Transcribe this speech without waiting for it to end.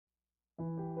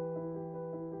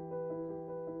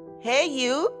Hey,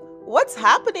 you, what's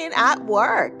happening at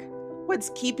work?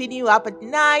 What's keeping you up at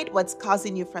night? What's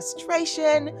causing you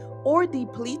frustration or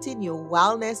depleting your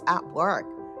wellness at work?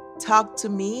 Talk to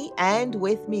me and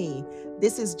with me.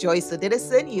 This is Joyce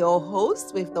Odidison, your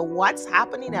host with the What's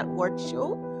Happening at Work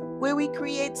show, where we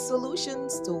create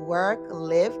solutions to work,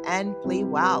 live, and play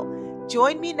well.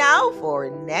 Join me now for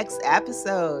next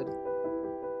episode.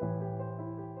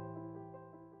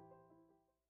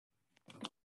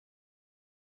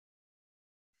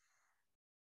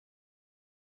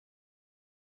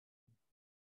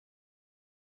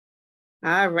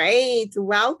 All right.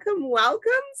 Welcome,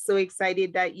 welcome. So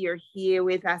excited that you're here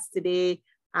with us today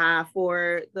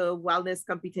for the wellness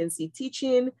competency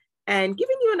teaching and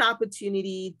giving you an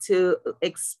opportunity to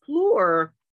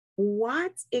explore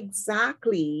what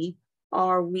exactly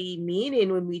are we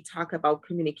meaning when we talk about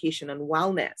communication and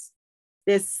wellness.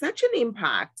 There's such an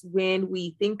impact when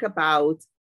we think about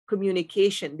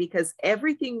communication because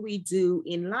everything we do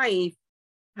in life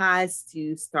has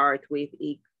to start with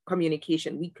a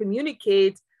communication. We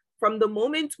communicate from the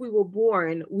moment we were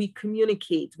born, we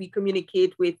communicate. We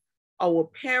communicate with our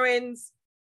parents.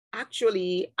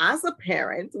 Actually, as a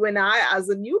parent, as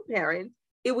a new parent,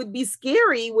 it would be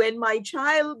scary when my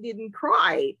child didn't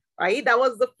cry, right? That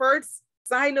was the first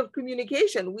sign of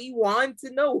communication. We want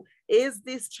to know, is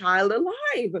this child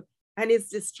alive? And is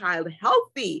this child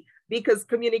healthy? Because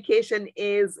communication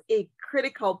is a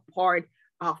critical part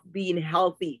of being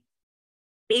healthy.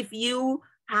 If you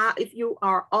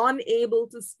are unable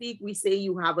to speak, we say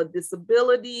you have a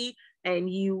disability and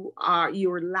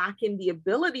you're lacking the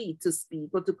ability to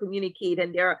speak or to communicate.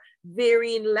 And there are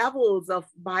varying levels of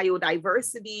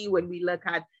biodiversity when we look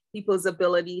at people's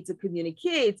ability to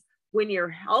communicate. When you're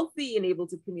healthy and able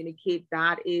to communicate,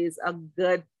 that is a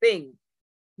good thing.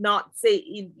 Not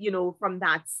say, from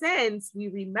that sense, we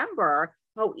remember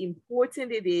how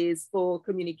important it is for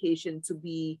communication to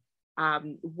be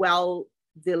well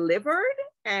delivered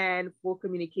and for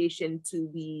communication to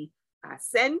be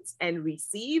sent and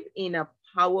received in a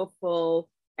powerful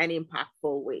and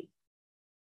impactful way.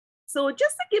 So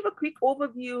just to give a quick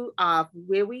overview of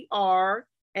where we are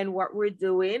and what we're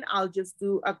doing, I'll just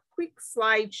do a quick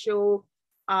slideshow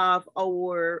of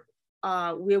our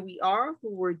where we are, who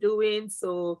we're doing.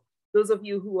 So those of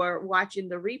you who are watching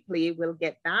the replay will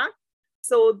get that.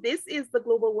 So this is the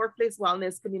Global Workplace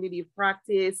Wellness Community of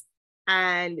Practice.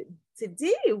 And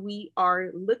today we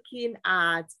are looking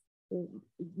at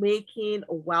making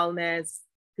wellness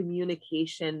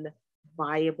communication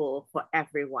viable for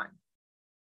everyone.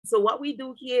 So what we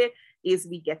do here is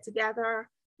we get together.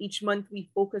 Each month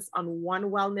we focus on one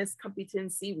wellness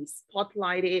competency, we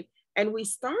spotlight it, and we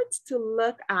start to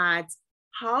look at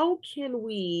how can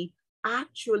we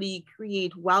actually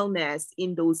create wellness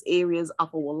in those areas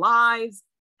of our lives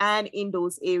and in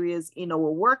those areas in our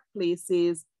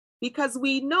workplaces, because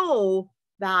we know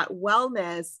that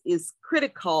wellness is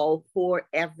critical for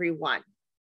everyone.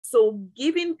 So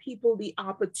giving people the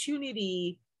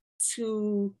opportunity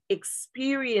to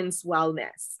experience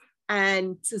wellness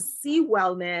and to see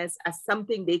wellness as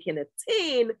something they can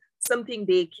attain, something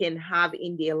they can have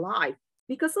in their life.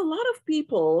 Because a lot of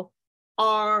people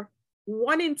are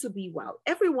wanting to be well.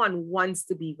 Everyone wants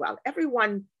to be well.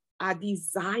 Everyone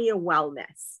desire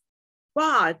wellness,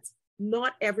 but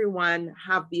not everyone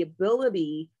have the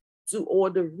ability to or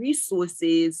the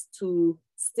resources to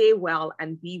stay well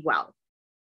and be well.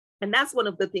 And that's one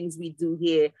of the things we do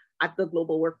here at the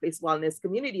Global Workplace Wellness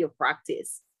Community of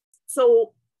Practice.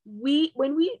 So when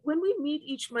we meet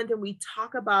each month and we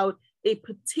talk about a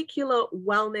particular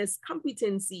wellness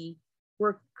competency,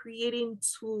 we're creating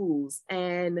tools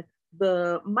and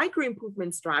the micro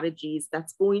improvement strategies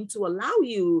that's going to allow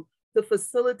you to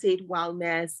facilitate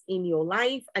wellness in your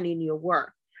life and in your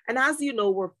work. And as you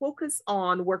know, we're focused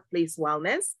on workplace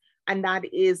wellness, and that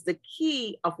is the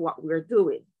key of what we're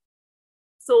doing.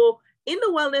 So in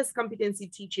the wellness competency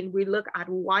teaching, we look at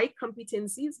why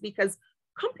competencies, because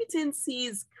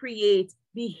competencies create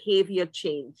behavior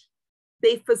change.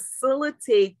 They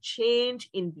facilitate change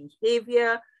in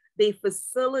behavior. They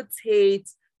facilitate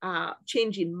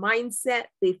change in mindset.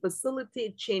 They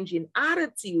facilitate change in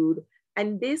attitude.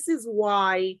 And this is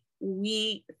why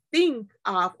we think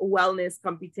of wellness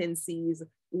competencies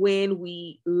when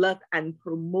we look and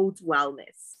promote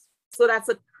wellness. So that's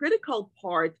a critical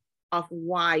part of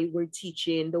why we're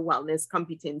teaching the wellness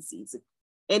competencies.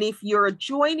 And if you're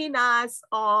joining us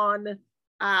on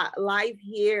live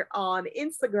here on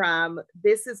Instagram,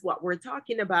 this is what we're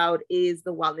talking about is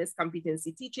the wellness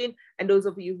competency teaching. And those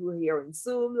of you who are here on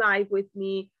Zoom live with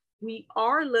me, we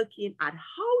are looking at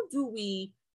how do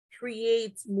we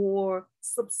create more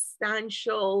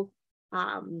substantial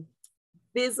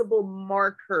visible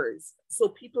markers so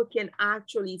people can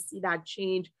actually see that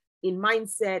change in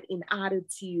mindset, in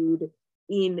attitude,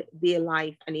 in their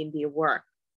life and in their work.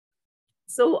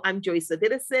 So I'm Joyce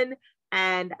Odidison,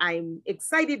 and I'm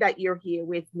excited that you're here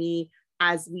with me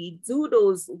as we do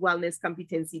those wellness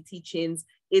competency teachings.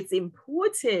 It's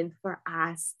important for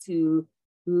us to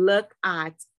look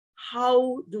at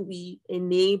how do we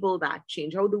enable that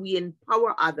change? How do we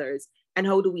empower others? And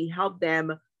how do we help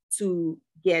them to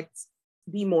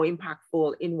be more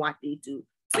impactful in what they do?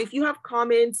 So if you have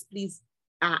comments, please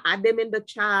add them in the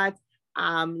chat.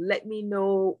 Let me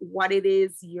know what it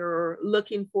is you're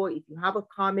looking for. If you have a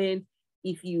comment,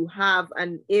 if you have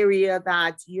an area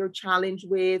that you're challenged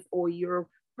with or you're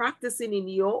practicing in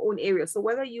your own area. So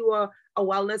whether you are a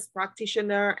wellness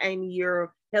practitioner and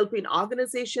you're helping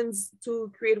organizations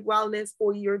to create wellness,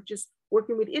 or you're just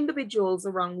working with individuals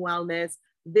around wellness,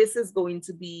 this is going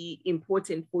to be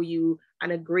important for you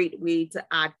and a great way to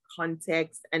add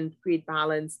context and create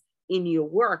balance in your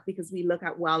work, because we look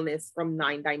at wellness from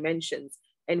 9 dimensions,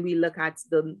 and we look at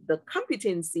the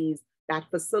competencies that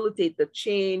facilitate the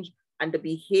change and the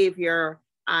behavior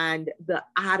and the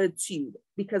attitude,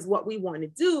 because what we want to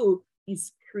do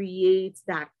is create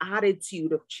that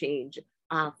attitude of change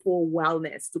for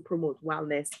wellness, to promote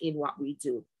wellness in what we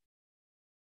do.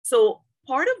 So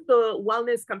part of the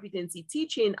wellness competency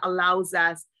teaching allows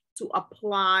us to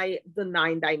apply the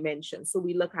 9 dimensions. So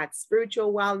we look at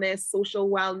spiritual wellness, social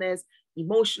wellness,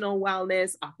 emotional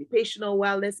wellness, occupational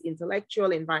wellness,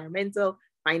 intellectual, environmental,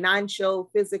 financial,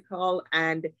 physical,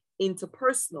 and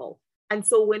interpersonal. And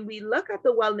so when we look at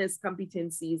the wellness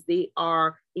competencies, they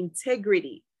are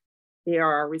integrity, they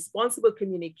are responsible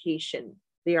communication,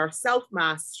 they are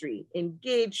self-mastery,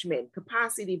 engagement,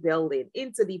 capacity building,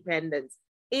 interdependence,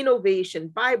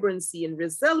 innovation, vibrancy, and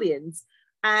resilience.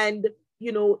 And,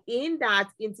 you know, in that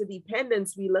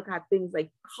interdependence, we look at things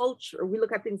like culture, we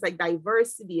look at things like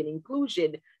diversity and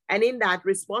inclusion. And in that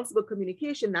responsible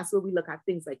communication, that's where we look at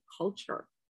things like culture.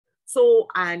 So,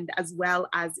 and as well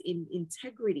as in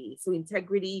integrity. So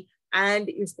integrity and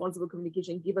responsible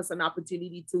communication give us an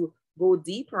opportunity to go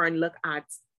deeper and look at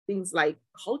things like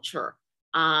culture,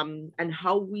 and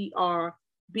how we are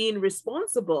being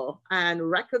responsible and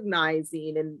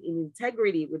recognizing and in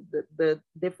integrity with the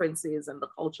differences and the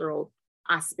cultural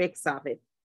aspects of it.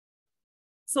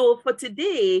 So for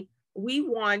today, we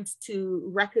want to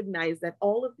recognize that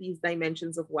all of these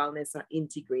dimensions of wellness are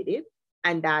integrated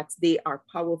and that they are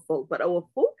powerful, but our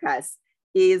focus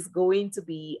is going to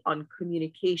be on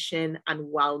communication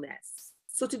and wellness.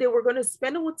 So today we're going to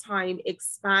spend our time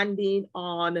expanding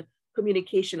on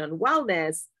communication and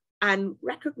wellness and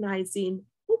recognizing,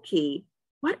 okay,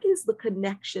 what is the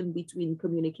connection between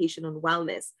communication and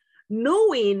wellness?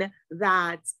 Knowing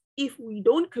that if we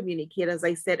don't communicate, as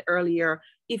I said earlier,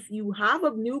 if you have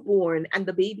a newborn and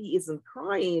the baby isn't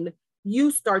crying,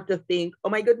 you start to think, oh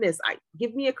my goodness,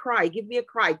 give me a cry,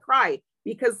 cry,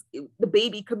 because the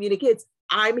baby communicates,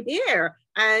 I'm here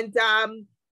and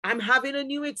I'm having a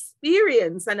new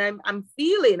experience and I'm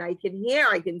feeling, I can hear,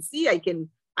 I can see, I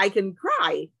can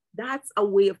cry. That's a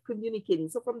way of communicating.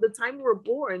 So from the time we're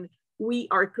born, we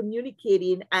are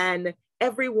communicating, and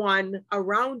everyone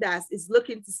around us is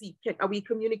looking to see, are we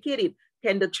communicating?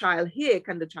 Can the child hear?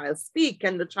 Can the child speak?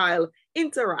 Can the child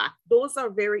interact? Those are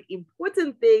very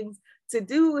important things to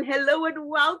do. Hello and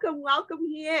welcome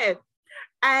here.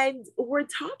 And we're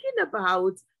talking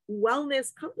about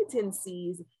wellness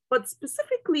competencies, but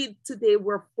specifically today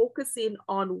we're focusing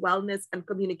on wellness and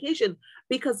communication,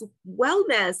 because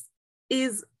wellness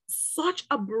is such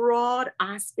a broad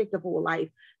aspect of our life.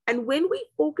 And when we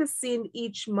focus in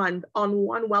each month on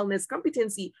one wellness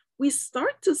competency, we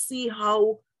start to see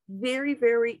how very,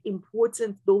 very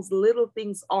important those little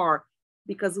things are,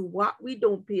 because what we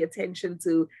don't pay attention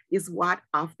to is what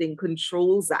often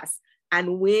controls us.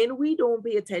 And when we don't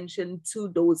pay attention to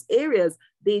those areas,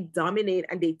 they dominate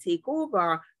and they take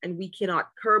over, and we cannot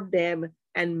curb them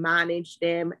and manage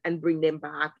them and bring them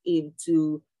back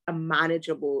into a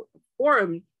manageable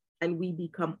form, and we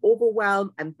become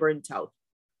overwhelmed and burnt out.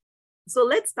 So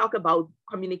let's talk about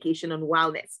communication and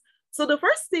wellness. So the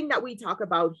first thing that we talk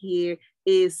about here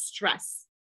is stress.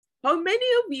 How many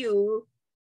of you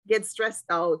get stressed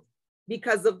out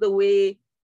because of the way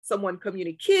someone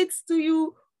communicates to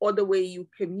you, or the way you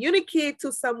communicate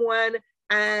to someone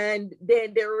and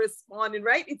then they're responding,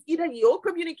 right? It's either your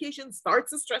communication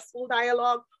starts a stressful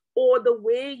dialogue, or the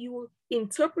way you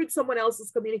interpret someone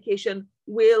else's communication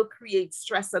will create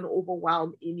stress and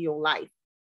overwhelm in your life.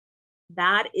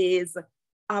 That is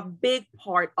a big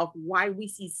part of why we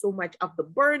see so much of the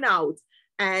burnout,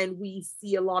 and we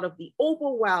see a lot of the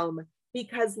overwhelm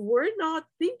because we're not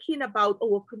thinking about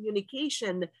our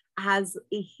communication as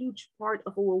a huge part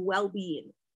of our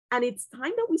well-being. And it's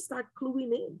time that we start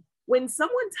cluing in. When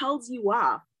someone tells you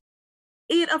off,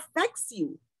 it affects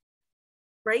you,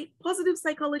 right? Positive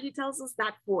psychology tells us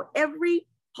that for every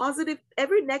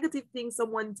negative thing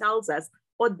someone tells us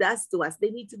or does to us, they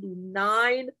need to do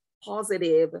 9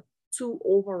 positive to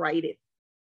override it.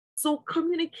 So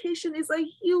communication is a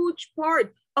huge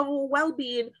part of our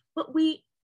well-being, but we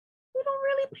don't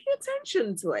really pay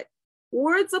attention to it.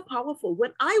 Words are powerful.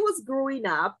 When I was growing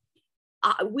up,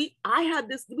 we had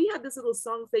this little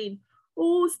song saying,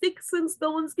 "Oh, sticks and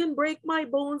stones can break my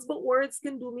bones, but words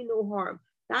can do me no harm."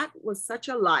 That was such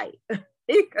a lie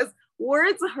because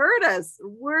words hurt us,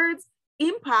 words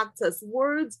impact us,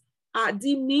 words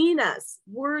demean us,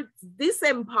 words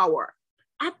disempower.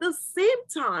 At the same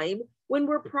time, when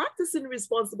we're practicing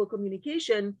responsible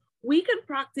communication, we can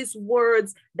practice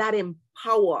words that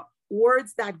empower,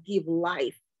 words that give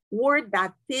life, word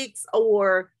that takes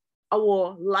our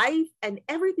life and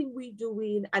everything we do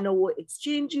in and our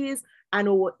exchanges and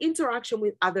our interaction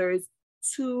with others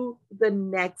to the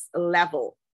next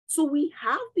level. So we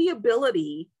have the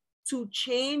ability to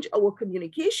change our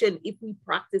communication if we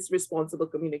practice responsible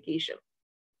communication.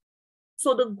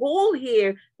 So the goal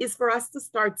here is for us to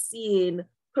start seeing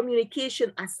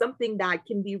communication as something that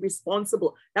can be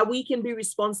responsible, that we can be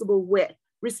responsible with,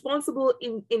 responsible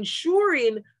in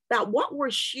ensuring that what we're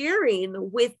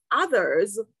sharing with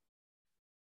others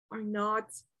are not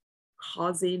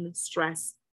causing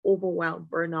stress, overwhelm,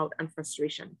 burnout, and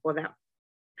frustration for them.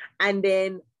 And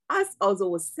then us as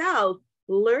ourselves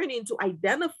learning to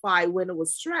identify when our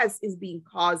stress is being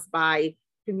caused by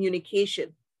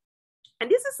communication. And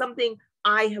this is something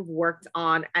I have worked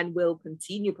on and will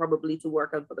continue probably to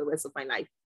work on for the rest of my life,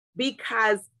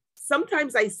 because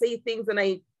sometimes I say things and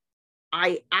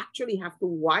I actually have to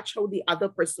watch how the other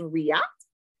person reacts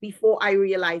before I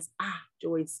realize,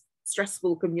 Joyce,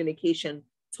 stressful communication,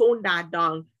 tone that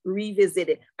down, revisit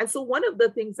it. And so one of the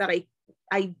things that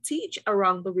I teach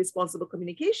around the responsible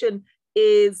communication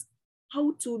is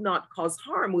how to not cause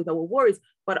harm with our words,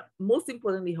 but most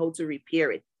importantly, how to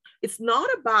repair it. It's not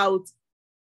about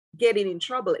getting in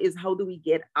trouble, is how do we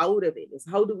get out of it? Is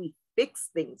how do we fix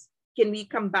things? Can we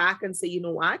come back and say, you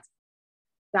know what?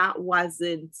 That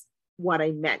wasn't what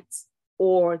I meant,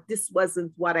 or this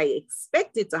wasn't what I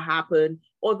expected to happen,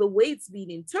 or the way it's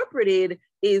being interpreted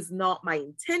is not my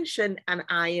intention, and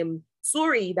I am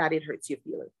sorry that it hurts your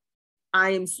feelings.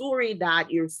 I am sorry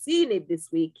that you're seeing it this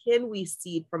way. Can we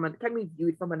see it can we view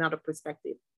it from another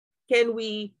perspective?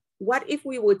 What if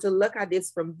we were to look at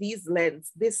this from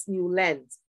this new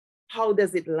lens? How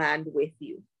does it land with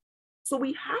you? So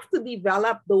we have to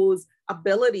develop those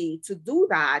ability to do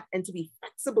that and to be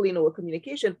flexible in our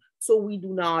communication so we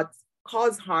do not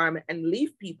cause harm and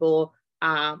leave people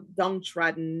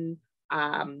downtrodden,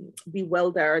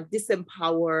 bewildered,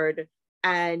 disempowered,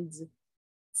 and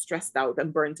stressed out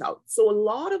and burnt out. So a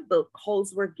lot of the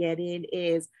calls we're getting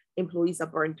is employees are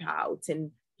burnt out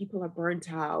and people are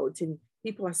burnt out and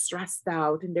people are stressed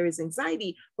out and there is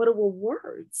anxiety, but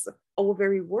our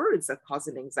very words are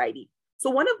causing anxiety. So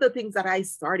one of the things that I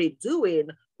started doing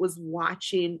was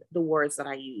watching the words that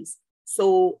I use.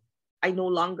 So I no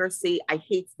longer say, I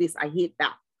hate this, I hate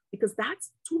that, because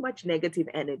that's too much negative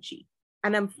energy.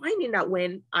 And I'm finding that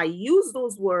when I use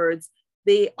those words,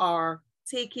 they are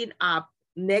taking up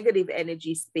negative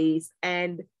energy space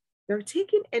and they're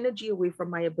taking energy away from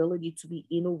my ability to be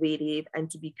innovative and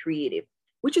to be creative,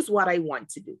 which is what I want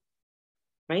to do,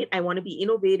 right? I want to be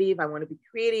innovative. I want to be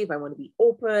creative. I want to be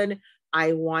open.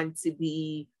 I want to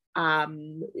be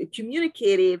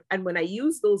communicative. And when I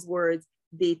use those words,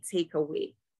 they take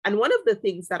away. And one of the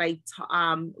things that I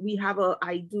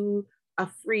do a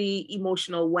free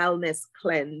emotional wellness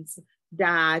cleanse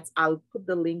that I'll put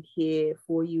the link here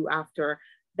for you after,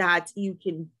 that you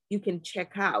can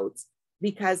check out,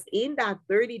 because in that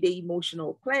 30-day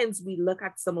emotional cleanse, we look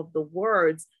at some of the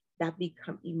words that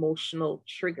become emotional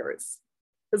triggers,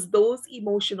 because those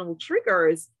emotional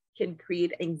triggers can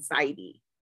create anxiety.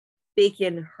 They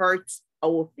can hurt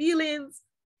our feelings,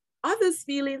 others'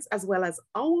 feelings, as well as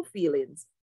our feelings,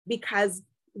 because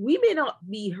we may not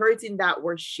be hurting that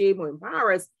we're shame or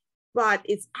embarrassed, but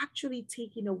it's actually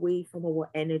taking away from our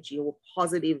energy, our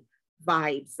positive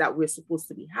vibes that we're supposed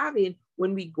to be having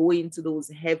when we go into those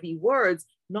heavy words,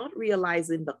 not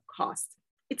realizing the cost.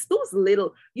 It's those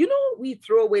little, we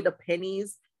throw away the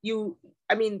pennies.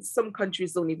 Some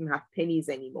countries don't even have pennies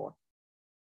anymore,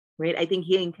 right? I think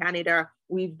here in Canada,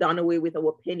 we've done away with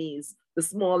our pennies. The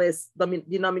smallest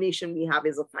denomination we have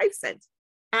is a 5 cent.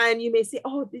 And you may say,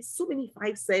 oh, there's so many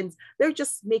 5 cents. They're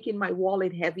just making my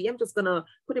wallet heavy. I'm just going to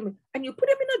put them in. And you put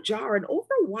them in a jar. And over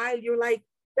a while, you're like,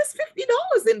 there's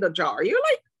 $50 in the jar. You're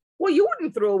like, well, you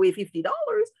wouldn't throw away $50.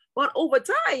 But over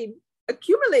time,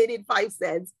 accumulated 5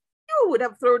 cents, you would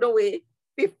have thrown away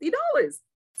 $50.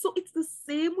 So it's the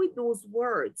same with those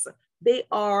words. They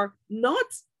are not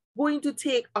going to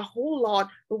take a whole lot,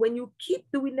 but when you keep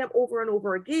doing them over and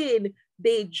over again,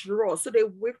 they draw. So they're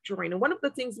withdrawing. And one of the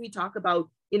things we talk about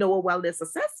in our wellness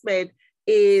assessment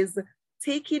is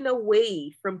taking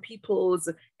away from people's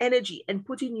energy and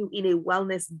putting you in a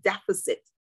wellness deficit.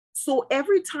 So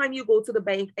every time you go to the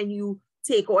bank and you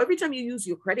take, or every time you use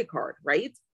your credit card,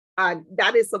 right? And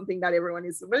that is something that everyone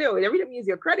is familiar with. Every time you use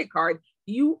your credit card,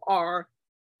 you are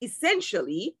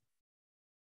essentially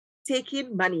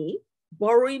taking money,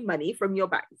 borrowing money from your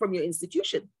bank, from your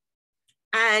institution.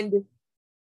 And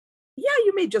yeah,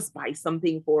 you may just buy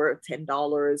something for $10,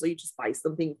 or you just buy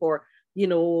something for,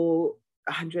 $100,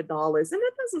 and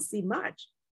it doesn't seem much.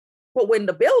 But when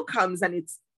the bill comes and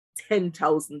it's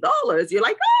 $10,000, you're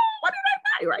like, oh, what did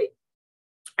I buy, right?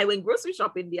 I went grocery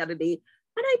shopping the other day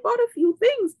and I bought a few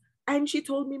things, and she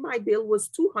told me my bill was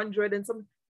 200 and some.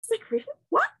 It's like, really?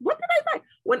 What? What did I buy?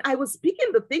 When I was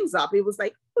picking the things up, it was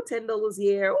like, oh, $10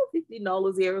 here, oh,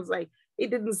 $15 here. It was like,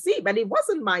 it didn't seem, and it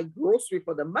wasn't my grocery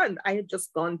for the month. I had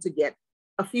just gone to get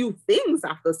a few things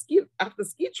after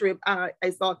ski trip. I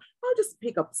thought, I'll just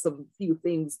pick up some few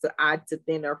things to add to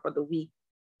dinner for the week.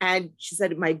 And she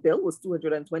said my bill was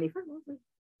 $225. I was like,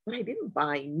 but I didn't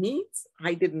buy meat.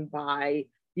 I didn't buy,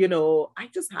 I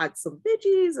just had some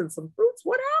veggies and some fruits.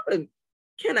 What happened?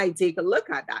 Can I take a look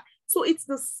at that? So it's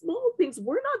the small things.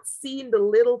 We're not seeing the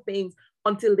little things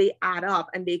until they add up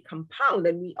and they compound.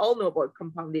 And we all know about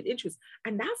compounded interest.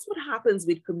 And that's what happens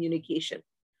with communication.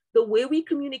 The way we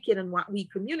communicate and what we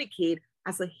communicate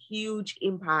has a huge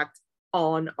impact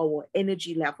on our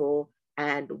energy level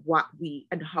and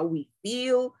how we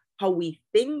feel, how we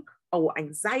think, our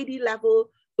anxiety level.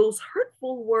 Those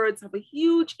hurtful words have a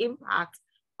huge impact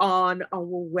on our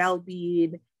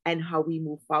well-being and how we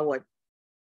move forward.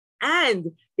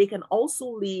 And they can also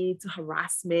lead to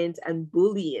harassment and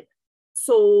bullying.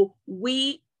 So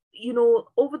we,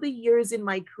 over the years in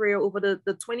my career, over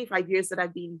the 25 years that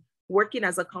I've been working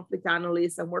as a conflict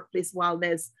analyst and workplace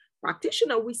wellness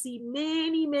practitioner, we see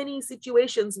many, many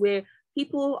situations where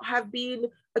people have been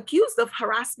accused of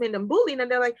harassment and bullying,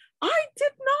 and they're like, I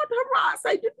did not harass,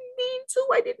 I didn't mean to,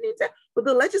 I didn't mean to. But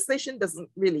the legislation doesn't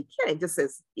really care. It just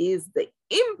says, is the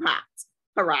impact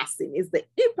harassing? Is the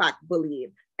impact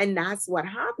bullying? And that's what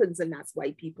happens. And that's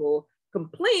why people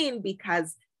complain,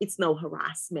 because it's no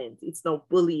harassment, it's no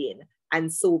bullying.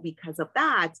 And so because of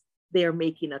that, they're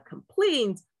making a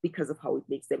complaint because of how it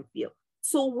makes them feel.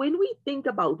 So when we think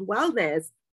about wellness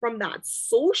from that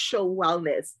social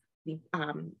wellness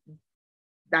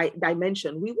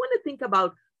dimension, we want to think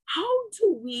about, how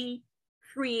do we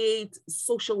create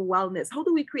social wellness? How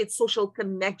do we create social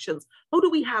connections? How do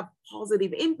we have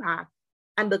positive impact?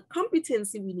 And the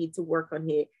competency we need to work on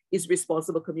here is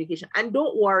responsible communication. And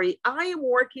don't worry, I am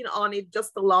working on it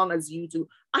just as long as you do.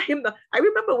 I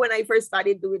remember when I first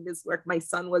started doing this work, my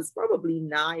son was probably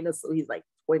 9 or so. He's like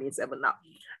 27 now.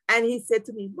 And he said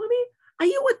to me, Mommy, are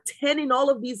you a 10 in all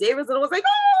of these areas? And I was like,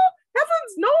 oh,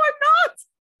 heavens, no, I'm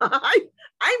not.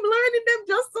 I'm learning them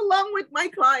just along with my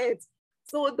clients.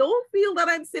 So don't feel that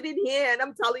I'm sitting here and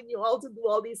I'm telling you all to do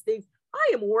all these things.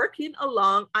 I am working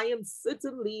along. I am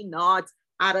certainly not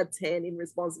at a 10 in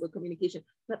responsible communication.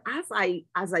 But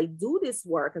as I do this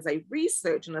work, as I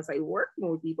research and as I work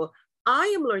more with people, I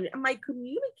am learning, and my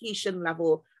communication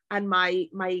level and my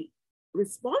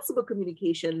responsible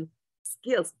communication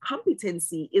skills,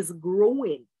 competency is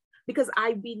growing, because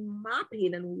I've been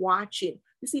mapping and watching.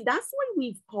 You see, that's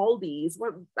why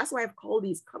that's why I've called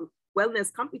these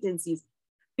wellness competencies,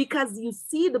 because you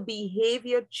see the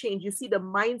behavior change, you see the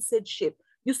mindset shift,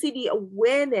 you see the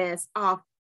awareness of,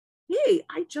 hey,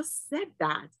 I just said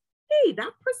that. Hey,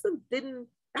 that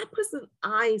person's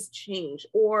eyes changed,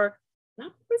 or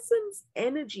that person's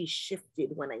energy shifted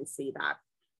when I say that.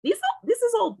 This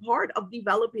is all part of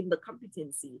developing the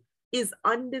competency, is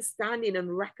understanding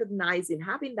and recognizing,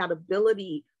 having that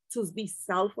ability to be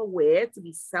self-aware, to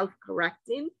be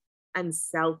self-correcting and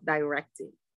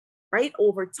self-directing, right?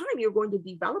 Over time, you're going to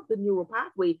develop the neural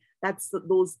pathway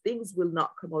those things will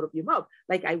not come out of your mouth.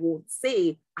 Like, I won't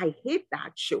say, I hate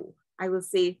that show. I will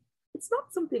say, it's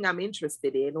not something I'm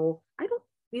interested in, or I don't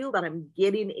feel that I'm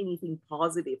getting anything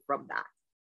positive from that.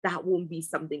 That won't be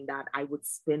something that I would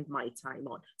spend my time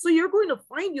on. So you're going to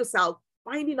find yourself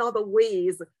finding other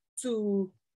ways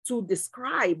to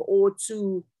describe or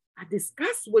to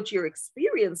discuss what you're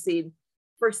experiencing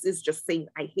first is just saying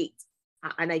I hate.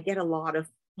 And I get a lot of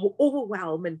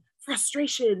overwhelm and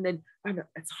frustration, and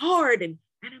it's hard. And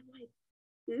I'm like,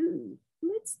 dude,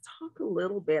 let's talk a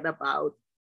little bit about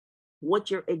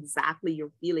what you're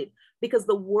feeling, because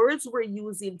the words we're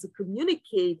using to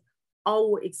communicate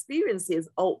our experiences,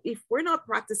 if we're not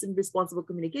practicing responsible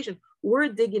communication, we're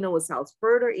digging ourselves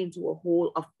further into a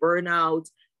hole of burnout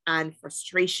and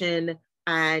frustration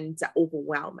and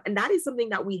overwhelm. And that is something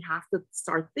that we have to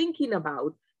start thinking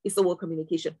about, is our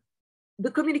communication. The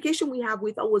communication we have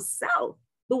with ourselves,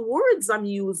 the words I'm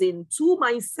using to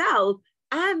myself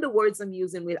and the words I'm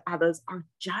using with others are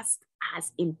just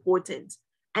as important.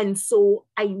 And so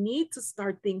I need to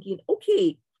start thinking,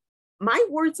 okay, my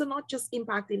words are not just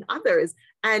impacting others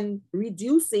and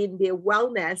reducing their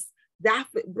wellness,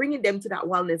 bringing them to that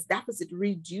wellness deficit,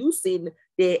 reducing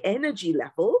their energy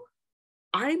level.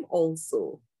 I'm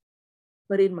also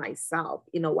putting myself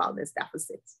in a wellness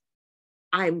deficit.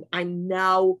 I'm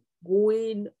now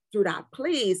going through that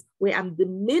place where I'm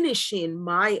diminishing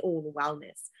my own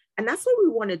wellness. And that's why we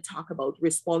want to talk about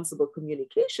responsible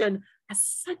communication as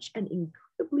such an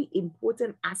incredibly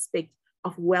important aspect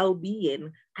of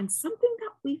well-being, and something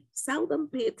that we seldom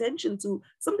pay attention to,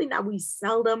 something that we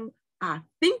seldom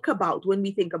think about when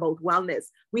we think about wellness.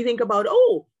 We think about,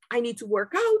 oh, I need to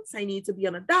work out, I need to be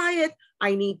on a diet,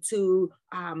 I need to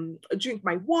drink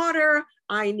my water,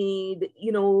 I need,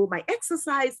 my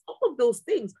exercise. All of those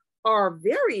things are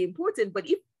very important. But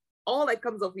if all that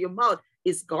comes off your mouth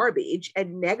is garbage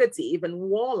and negative and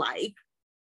warlike,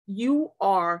 you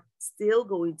are still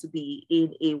going to be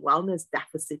in a wellness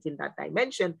deficit in that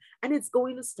dimension. And it's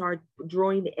going to start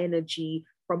drawing energy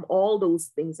from all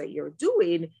those things that you're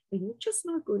doing, and you're just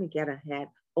not going to get ahead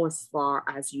or as far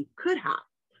as you could have.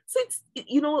 So it's,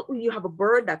 when you have a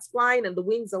bird that's flying and the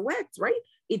wings are wet, right?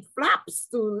 It flaps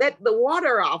to let the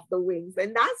water off the wings.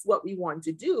 And that's what we want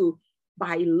to do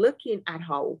by looking at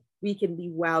how we can be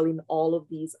well in all of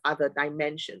these other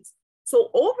dimensions. So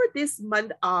over this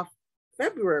month of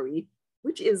February,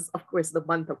 which is, of course, the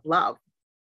month of love,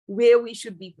 where we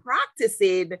should be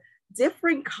practicing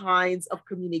different kinds of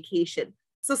communication.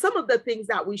 So some of the things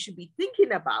that we should be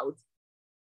thinking about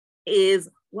is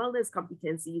wellness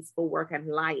competencies for work and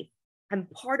life. And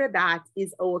part of that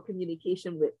is our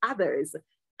communication with others,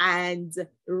 and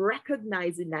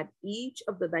recognizing that each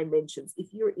of the dimensions,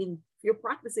 if you're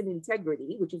practicing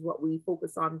integrity, which is what we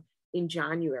focus on in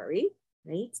January,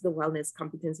 right? The wellness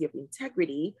competency of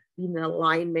integrity, being in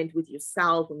alignment with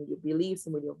yourself and with your beliefs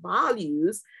and with your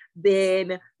values,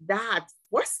 then that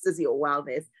fosters your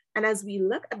wellness. And as we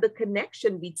look at the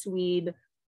connection between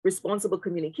responsible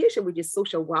communication, which is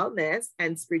social wellness,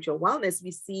 and spiritual wellness, we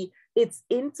see it's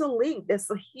interlinked. There's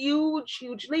a huge,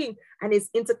 huge link, and it's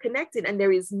interconnected, and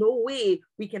there is no way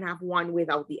we can have one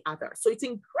without the other. So it's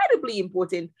incredibly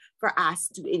important for us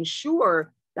to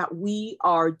ensure that we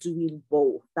are doing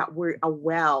both, that we're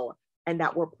well, and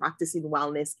that we're practicing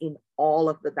wellness in all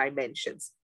of the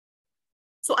dimensions.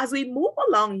 So as we move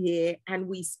along here and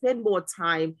we spend more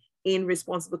time in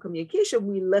responsible communication,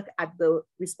 we look at the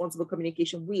responsible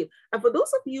communication wheel. And for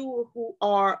those of you who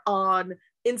are on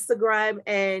Instagram,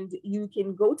 and you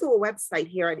can go to our website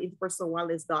here at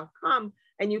interpersonalwellness.com,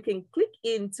 and you can click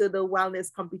into the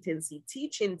wellness competency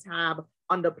teaching tab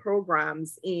on the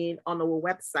programs on our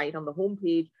website on the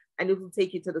homepage, and it will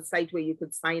take you to the site where you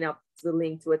could sign up to the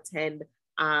link to attend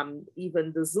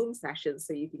even the Zoom session,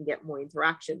 so you can get more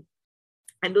interaction.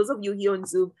 And those of you here on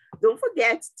Zoom, don't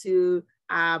forget to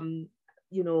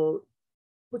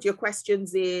put your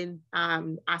questions in,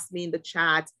 ask me in the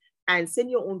chat, and send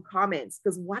your own comments,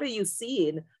 because what are you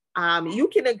seeing? You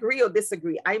can agree or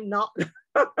disagree. I'm not,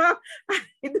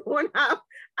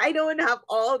 I don't have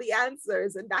all the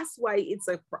answers. And that's why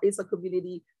it's a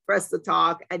community for us to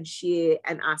talk and share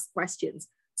and ask questions.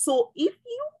 So if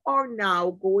you are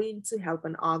now going to help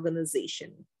an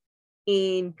organization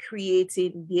in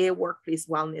creating their workplace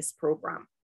wellness program,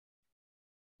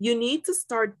 you need to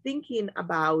start thinking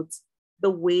about the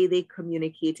way they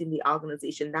communicate in the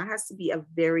organization. That has to be a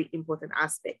very important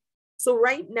aspect. So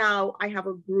right now, I have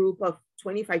a group of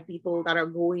 25 people that are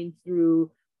going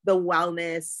through the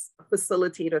wellness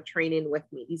facilitator training with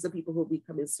me. These are people who are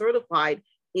becoming certified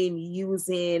in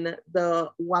using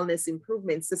the wellness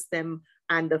improvement system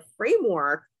and the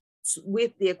framework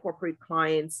with their corporate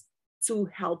clients to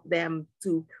help them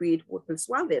to create workplace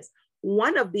wellness.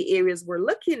 One of the areas we're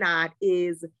looking at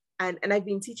is, and I've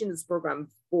been teaching this program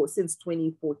since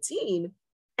 2014,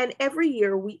 and every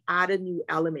year we add a new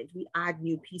element, we add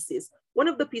new pieces. One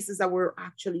of the pieces that we're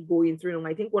actually going through, and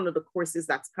I think one of the courses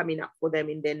that's coming up for them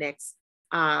in the next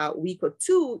week or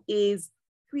two, is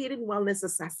creating wellness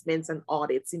assessments and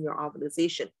audits in your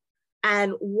organization.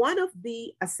 And one of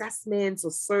the assessments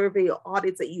or survey or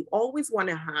audits that you always want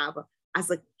to have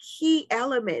as a key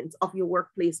element of your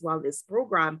workplace wellness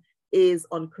program is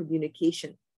on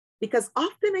communication. Because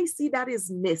often I see that is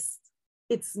missed.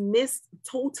 It's missed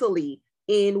totally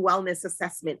in wellness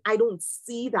assessment. I don't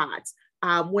see that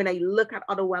when I look at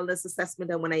other wellness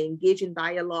assessment and when I engage in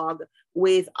dialogue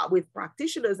with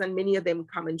practitioners, and many of them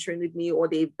come and train with me, or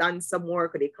they've done some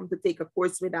work, or they come to take a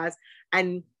course with us.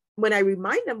 And when I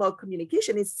remind them about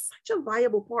communication, it's such a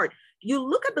viable part. You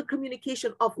look at the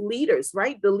communication of leaders,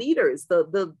 right? The leaders,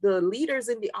 the leaders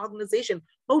in the organization,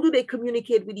 how do they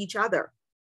communicate with each other?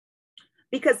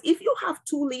 Because if you have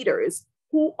two leaders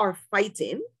who are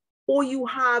fighting, or you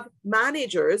have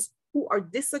managers who are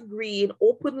disagreeing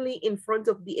openly in front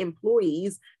of the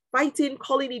employees, fighting,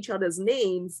 calling each other's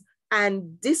names,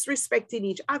 and disrespecting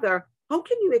each other, how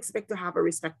can you expect to have a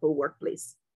respectful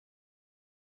workplace?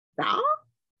 Now,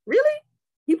 really?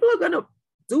 People are going to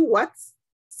do what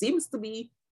seems to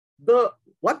be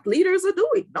what leaders are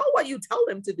doing, not what you tell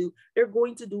them to do. They're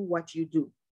going to do what you do.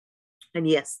 And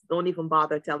yes, don't even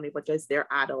bother telling me, but just they're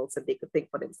adults and they could think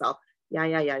for themselves.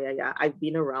 Yeah. I've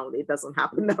been around. It doesn't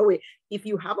happen that way. If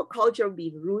you have a culture of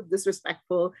being rude,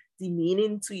 disrespectful,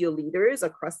 demeaning to your leaders,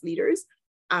 across leaders,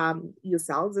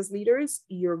 yourselves as leaders,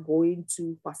 you're going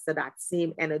to foster that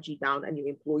same energy down, and your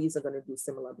employees are going to do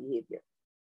similar behavior.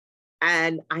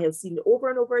 And I have seen it over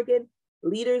and over again.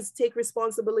 Leaders take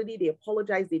responsibility, they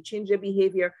apologize, they change their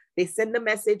behavior, they send the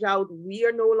message out. We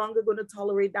are no longer going to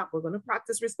tolerate that. We're going to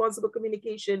practice responsible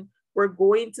communication. We're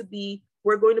going to be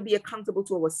accountable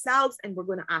to ourselves, and we're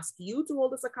going to ask you to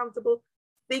hold us accountable.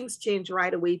 Things change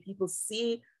right away. People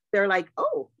see, they're like,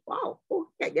 oh, wow,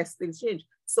 okay, I guess things change.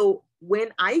 So when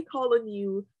I call on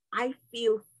you, I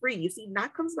feel free. You see,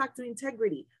 that comes back to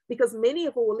integrity, because many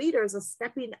of our leaders are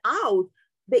stepping out.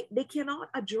 They cannot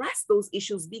address those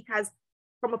issues because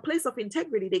from a place of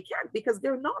integrity, they can't, because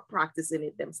they're not practicing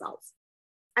it themselves.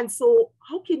 And so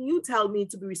how can you tell me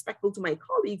to be respectful to my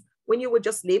colleagues when you were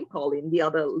just name calling the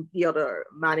other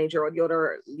manager or the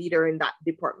other leader in that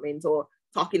department, or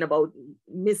talking about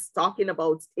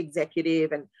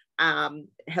executive and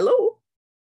hello,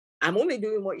 I'm only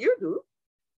doing what you do.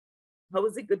 How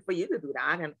is it good for you to do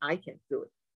that and I can't do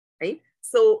it, right?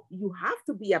 So you have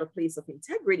to be at a place of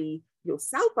integrity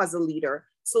yourself as a leader,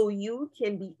 so you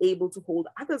can be able to hold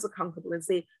others accountable and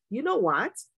say, you know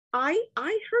what, I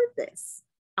heard this.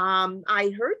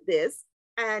 I heard this,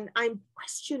 and I'm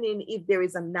questioning if there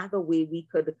is another way we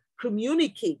could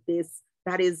communicate this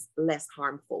that is less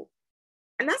harmful.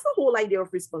 And that's the whole idea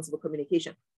of responsible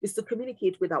communication, is to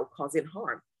communicate without causing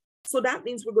harm. So that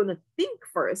means we're going to think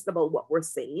first about what we're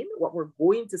saying, what we're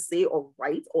going to say or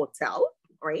write or tell,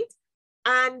 right?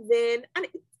 And then,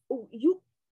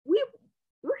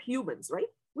 we're humans, right?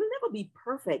 We'll never be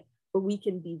perfect, but we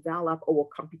can develop our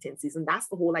competencies. And that's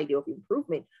the whole idea of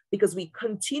improvement, because we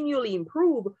continually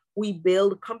improve, we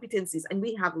build competencies, and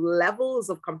we have levels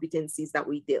of competencies that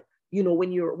we do. You know,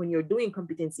 when you're doing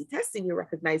competency testing, you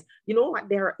recognize, you know what,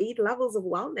 there are 8 levels of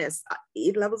wellness,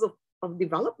 8 levels of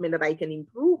development that I can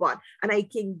improve on, and I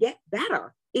can get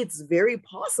better. It's very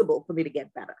possible for me to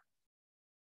get better.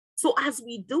 So as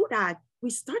we do that, we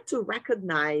start to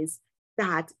recognize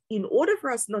that in order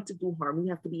for us not to do harm, we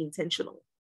have to be intentional.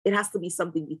 It has to be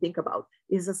something we think about.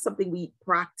 It is something we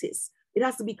practice. It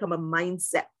has to become a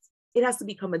mindset. It has to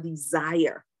become a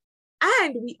desire.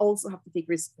 And we also have to take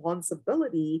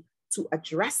responsibility to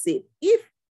address it if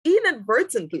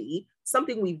inadvertently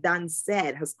something we've done,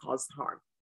 said, has caused harm.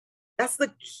 That's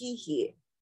the key here,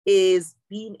 is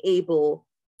being able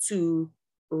to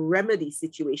remedy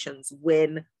situations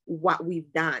when what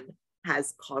we've done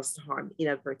has caused harm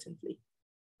inadvertently.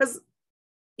 Because,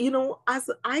 you know, as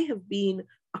I have been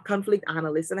a conflict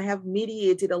analyst and I have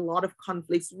mediated a lot of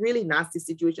conflicts, really nasty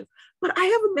situations, but I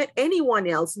haven't met anyone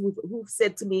else who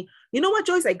said to me, you know what,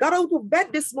 Joyce, I got out of bed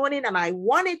this morning and I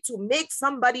wanted to make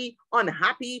somebody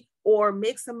unhappy or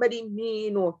make somebody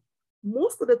mean, or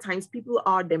most of the times people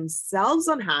are themselves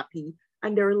unhappy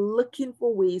and they're looking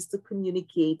for ways to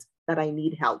communicate that I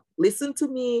need help. Listen to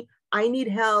me, I need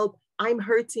help. I'm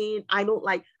hurting, I don't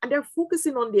like, and they're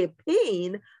focusing on their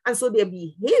pain. And so their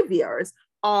behaviors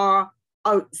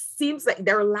seems like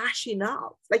they're lashing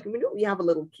out. Like, you know, you have a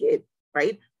little kid,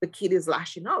 right? The kid is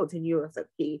lashing out and you're like,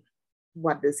 okay,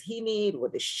 what does he need?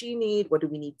 What does she need? What do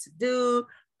we need to do?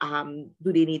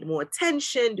 Do they need more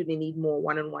attention? Do they need more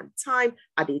one-on-one time?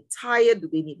 Are they tired? Do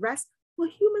they need rest? Well,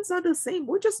 humans are the same.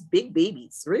 We're just big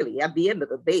babies, really, at the end of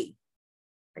the day.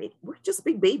 Right? We're just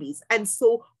big babies. And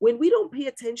so when we don't pay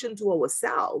attention to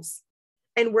ourselves,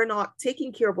 and we're not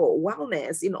taking care of our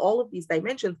wellness in all of these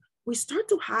dimensions, we start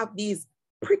to have these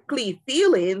prickly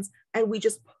feelings, and we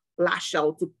just lash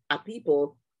out at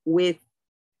people with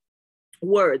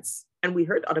words, and we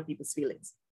hurt other people's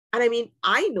feelings. And I mean,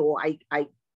 I know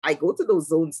I go to those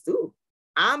zones too.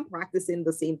 I'm practicing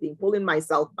the same thing, pulling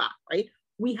myself back, right?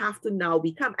 We have to now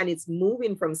become, and it's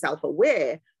moving from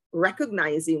self-aware,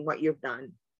 recognizing what you've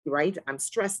done, right? I'm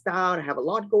stressed out. I have a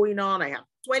lot going on. I have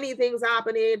 20 things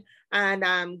happening, and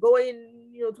I'm going,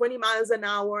 20 miles an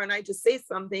hour, and I just say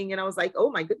something, and I was like, oh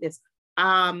my goodness,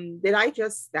 did I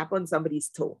just step on somebody's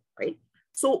toe, right?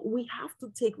 So we have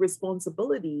to take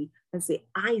responsibility and say,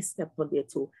 I stepped on their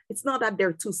toe. It's not that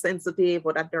they're too sensitive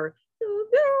or that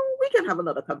we can have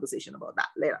another conversation about that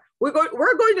later. We're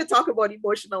going to talk about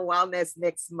emotional wellness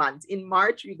next month. In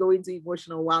March, we go into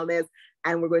emotional wellness,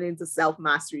 and we're going into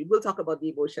self-mastery. We'll talk about the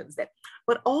emotions then.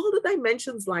 But all the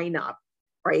dimensions line up,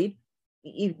 right?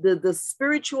 The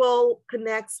spiritual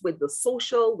connects with the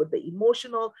social, with the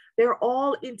emotional. They're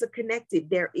all interconnected.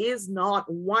 There is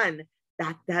not one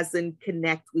that doesn't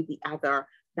connect with the other,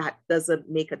 that doesn't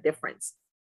make a difference.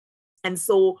 And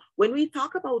so when we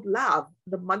talk about love,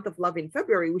 the month of love in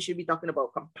February, we should be talking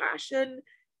about compassion,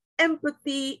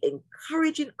 empathy,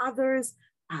 encouraging others,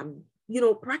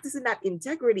 practicing that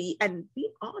integrity and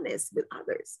being honest with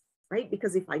others, right?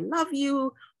 Because if I love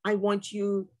you, I want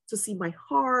you to see my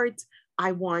heart.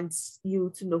 I want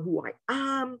you to know who I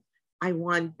am. I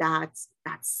want that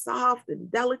soft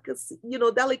and delicacy,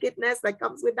 delicateness that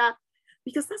comes with that,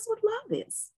 because that's what love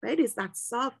is, right? It's that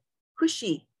soft,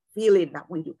 cushy feeling that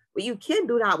we do. But you can't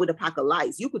do that with a pack of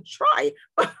lies. You could try,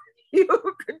 but it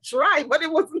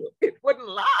wouldn't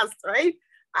last, right?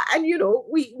 And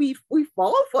we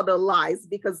fall for the lies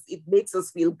because it makes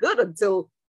us feel good until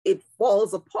it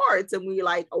falls apart and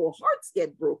our hearts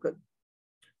get broken.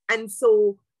 And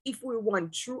so if we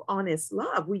want true, honest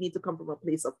love, we need to come from a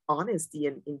place of honesty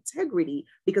and integrity,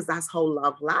 because that's how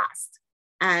love lasts.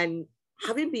 And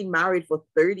having been married for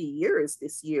 30 years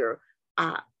this year,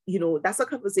 that's a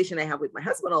conversation I have with my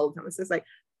husband all the time. It's just like,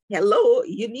 hello,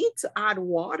 you need to add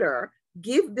water.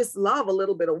 Give this love a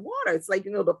little bit of water. It's like,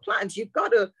 the plants, you've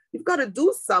got to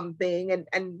do something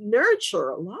and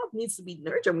nurture. Love needs to be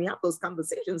nurtured. And we have those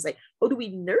conversations like, how do we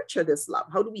nurture this love?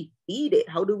 How do we feed it?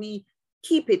 How do we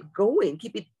keep it going,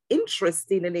 keep it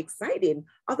interesting and exciting?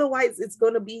 Otherwise, it's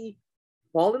going to be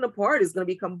falling apart. It's going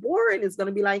to become boring. It's going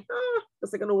to be like,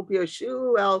 just like an old pair of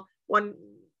shoe. Well, one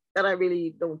that I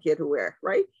really don't care to wear,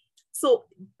 right? So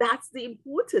that's the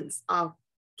importance of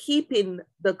keeping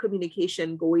the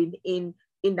communication going in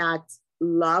that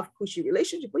love cushy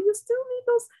relationship. But you still need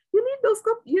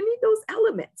those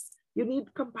elements. You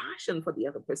need compassion for the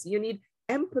other person. You need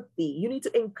empathy. You need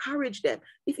to encourage them.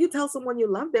 If you tell someone you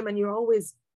love them and you're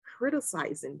always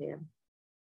criticizing them,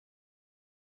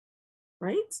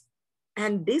 right?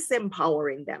 And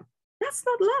disempowering them, that's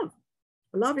not love.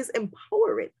 Love is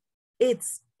empowering.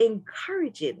 It's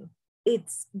encouraging.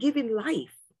 It's giving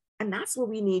life. And that's what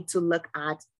we need to look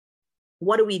at.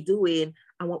 What are we doing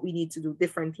and what we need to do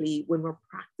differently when we're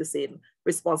practicing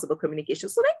responsible communication?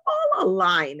 So they all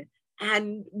align.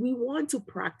 And we want to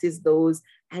practice those,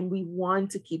 and we want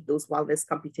to keep those wellness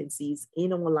competencies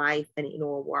in our life and in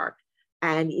our work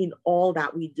and in all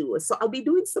that we do. So I'll be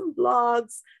doing some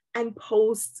blogs and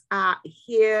posts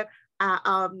here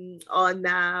on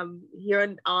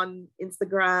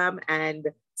Instagram and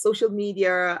social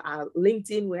media,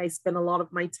 LinkedIn, where I spend a lot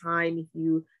of my time. If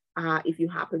you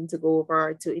happen to go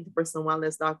over to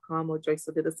interpersonalwellness.com or Joyce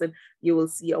Odidison, you will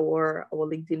see our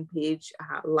LinkedIn page.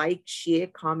 Like, share,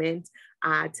 comment,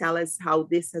 tell us how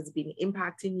this has been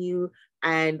impacting you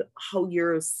and how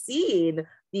you're seeing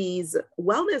these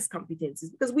wellness competencies,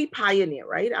 because we pioneer,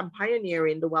 right? I'm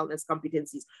pioneering the wellness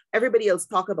competencies. Everybody else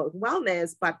talk about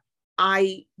wellness, but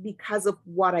because of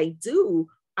what I do,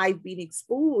 I've been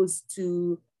exposed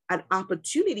to an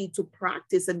opportunity to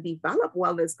practice and develop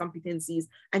wellness competencies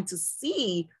and to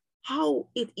see how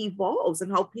it evolves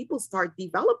and how people start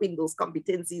developing those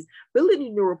competencies, building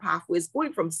new neural pathways,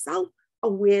 going from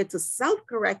self-aware to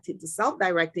self-correcting to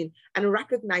self-directing, and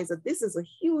recognize that this is a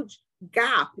huge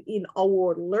gap in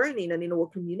our learning and in our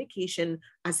communication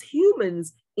as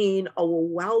humans, in our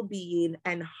well-being,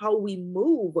 and how we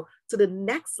move to the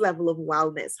next level of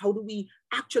wellness. How do we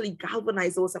actually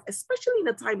galvanize ourselves, especially in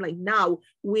a time like now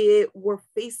where we're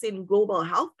facing global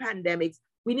health pandemics?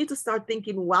 We need to start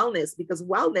thinking wellness, because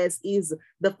wellness is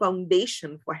the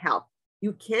foundation for health.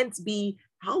 You can't be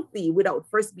healthy without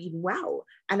first being well.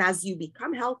 And as you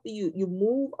become healthy, you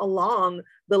move along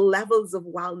the levels of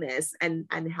wellness and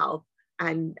health.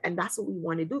 And that's what we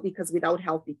want to do, because without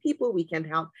healthy people, we can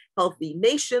have healthy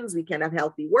nations, we can have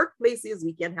healthy workplaces,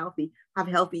 we can have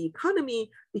healthy economy,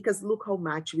 because look how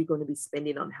much we're going to be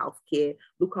spending on healthcare.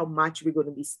 Look how much we're going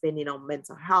to be spending on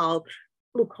mental health.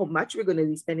 Look how much we're going to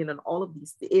be spending on all of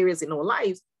these areas in our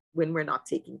lives when we're not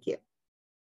taking care.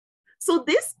 So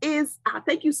this is,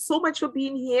 thank you so much for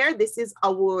being here. This is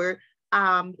our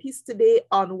piece today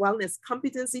on wellness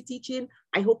competency teaching.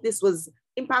 I hope this was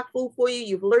impactful for you.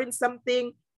 You've learned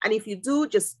something. And if you do,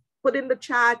 just put in the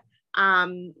chat,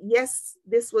 yes,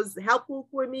 this was helpful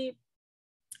for me.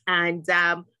 And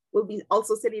we'll be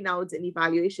also sending out an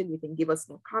evaluation. You can give us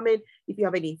no comment. If you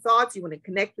have any thoughts, you want to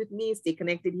connect with me, stay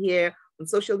connected here on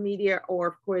social media, or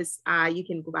of course, you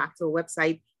can go back to our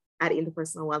website at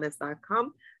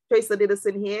interpersonalwellness.com. Joyce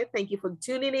Odidison here. Thank you for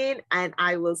tuning in, and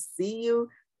I will see you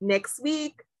next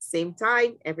week, same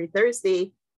time, every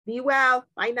Thursday. Be well.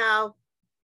 Bye now.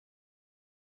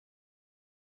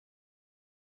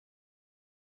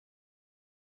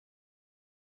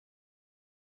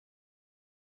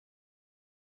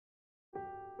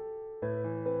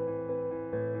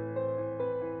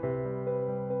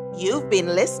 You've been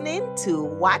listening to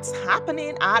What's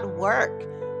Happening at Work.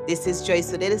 This is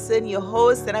Joyce Odidison, your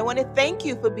host, and I want to thank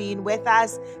you for being with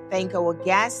us. Thank our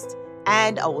guests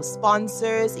and our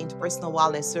sponsors, Interpersonal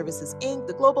Wellness Services, Inc.,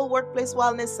 the Global Workplace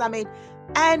Wellness Summit,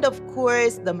 and of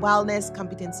course, the Wellness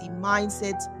Competency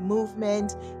Mindset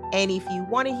Movement. And if you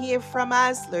want to hear from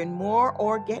us, learn more,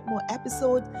 or get more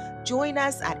episodes, join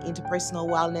us at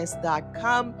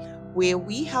interpersonalwellness.com, where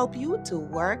we help you to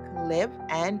work, live,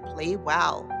 and play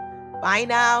well. Bye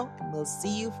now, and we'll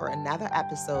see you for another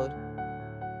episode.